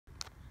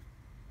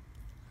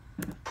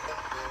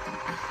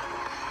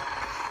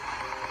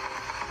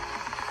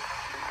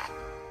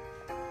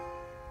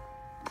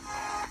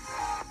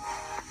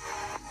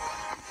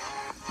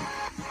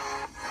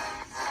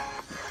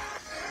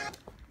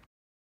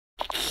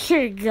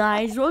Okay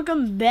guys,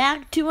 welcome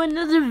back to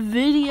another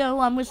video.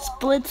 I'm with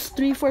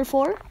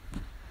Splitz344.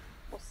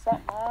 What's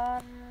up,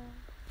 man?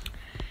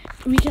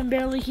 We can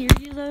barely hear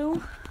you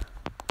though.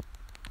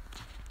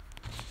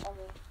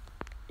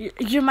 Okay.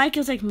 Your mic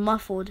is like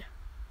muffled.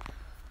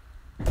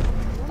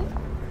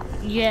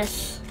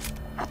 Yes.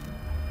 Come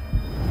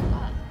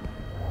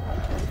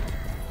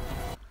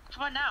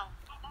on now.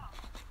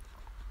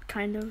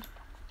 Kind of.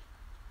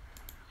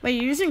 Wait,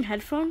 you're using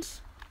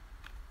headphones?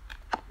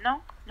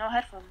 No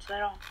headphones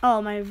at all.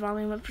 Oh, my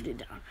volume went pretty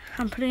down.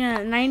 I'm putting it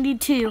at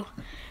 92,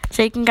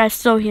 so you can guys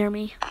still hear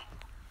me.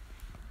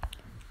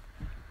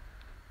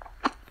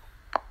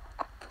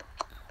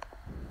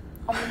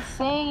 I'm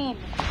insane.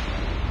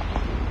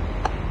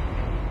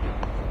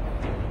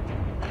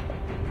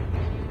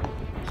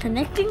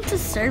 Connecting to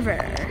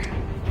server.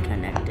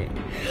 Connected.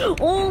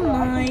 Oh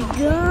my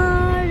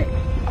god.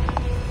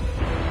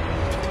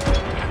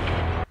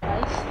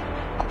 Nice.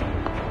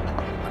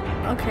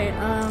 Okay,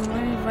 let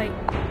me invite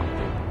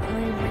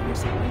you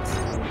someone. Oh,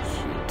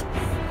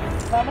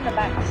 shoot. I'm in the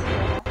back.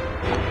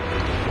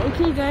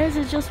 Okay guys,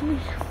 it's just me.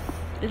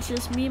 It's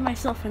just me,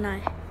 myself, and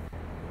I.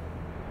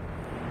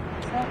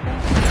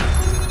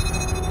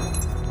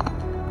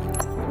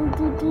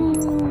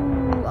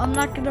 I'm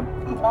not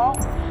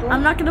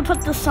gonna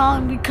put the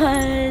song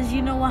because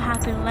you know what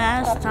happened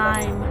last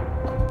time.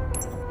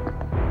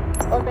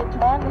 Okay,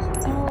 tomorrow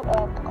let's do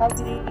Call of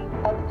Duty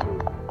Part 2.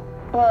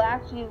 Well,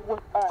 actually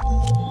with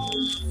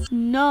us.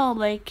 No,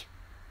 like,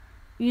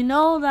 you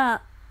know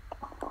that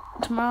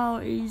tomorrow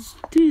is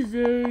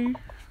Tuesday.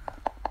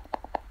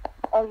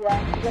 Oh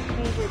yeah, just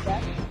be with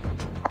that.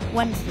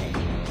 Wednesday.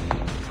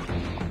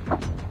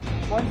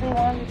 Wednesday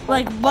one.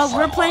 Like, but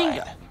we're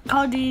playing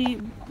Call of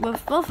Duty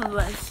with both of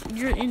us.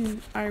 You're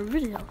in our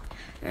video.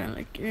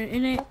 Like, you're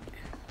in it.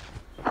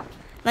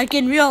 Like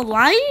in real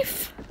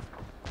life?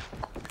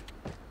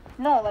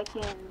 No, like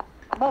in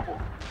mobile.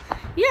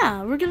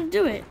 Yeah, we're gonna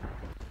do it.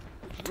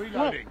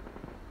 Reloading.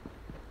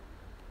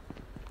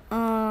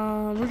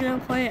 We're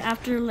gonna play it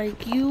after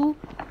like you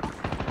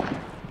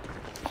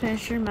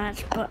finish your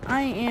match, but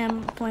I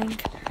am playing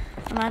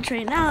a match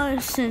right now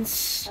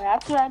since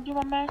After I do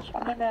my match,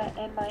 I'm gonna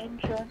end my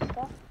intro and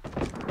stuff.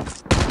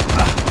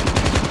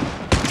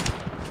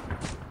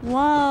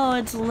 whoa,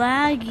 it's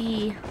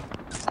laggy.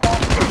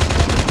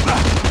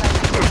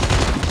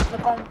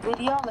 Like on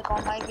video, like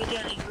on my video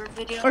and your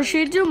video. Or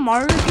should we do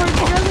Mario Kart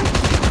together?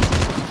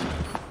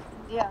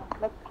 Yeah,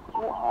 like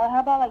how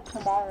about like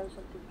tomorrow or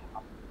something?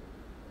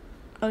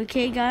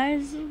 Okay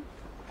guys,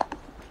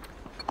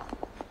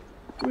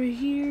 we're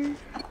here.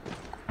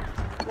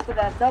 Look at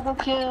that double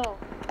kill.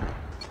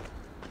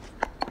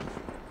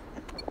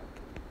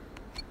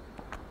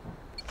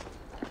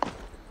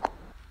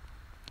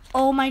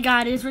 Oh my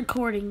god, it's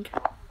recording.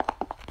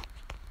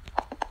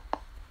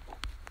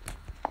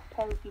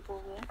 Probably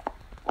people there.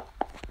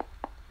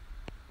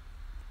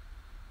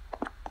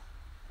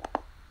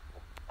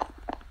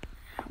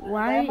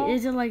 Why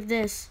is it like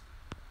this?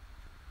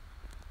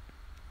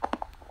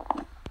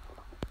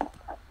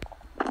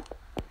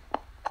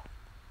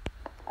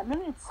 I'm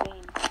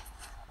insane.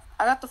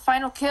 I got the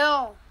final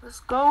kill. Let's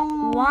go.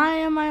 Why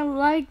am I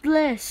like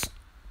this?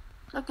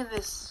 Look at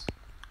this.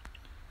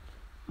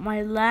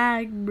 My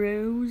lag,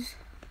 bros.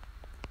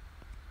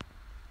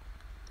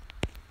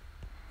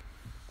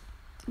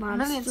 I'm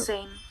really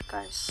insane,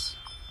 guys.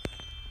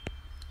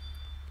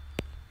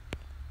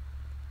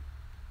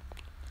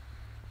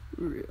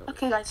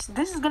 Okay, guys,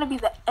 this is gonna be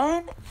the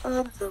end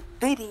of the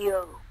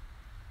video.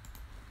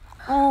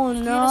 Oh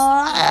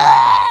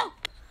no!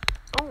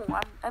 Oh,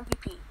 I'm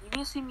MVP. You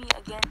can see me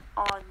again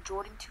on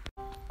Jordan 2.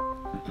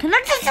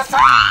 Connected to server!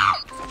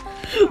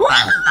 Oh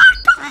my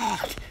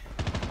god!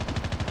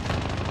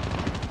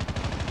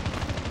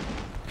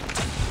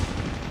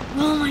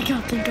 Oh my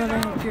god, thank god I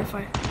have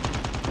purifier.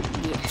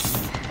 Yes.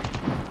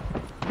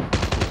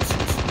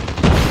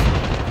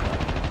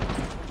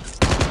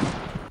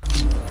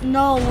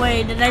 No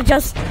way, did I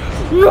just...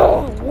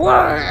 No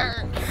way!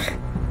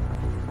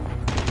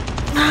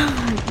 Oh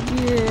my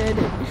god.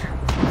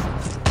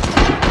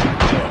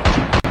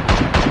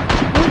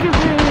 Look at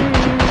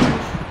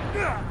this!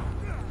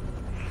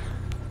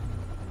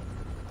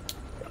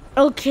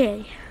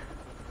 Okay.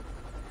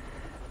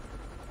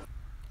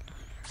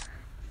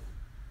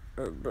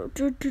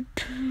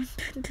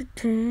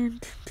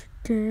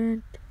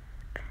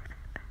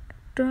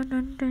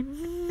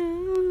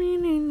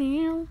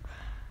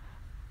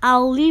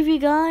 I'll leave you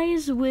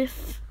guys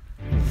with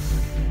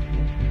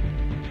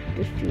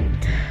the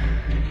feed.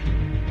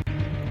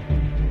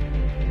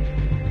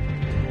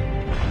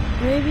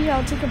 Maybe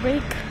I'll take a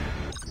break.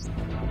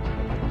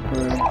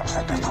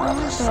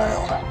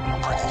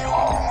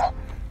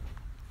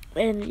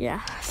 And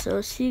yeah,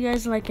 so see you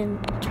guys like in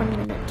 20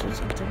 minutes or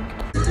something.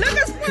 Look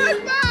at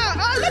SpongeBob!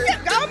 Oh, look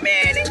at go,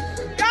 Minnie!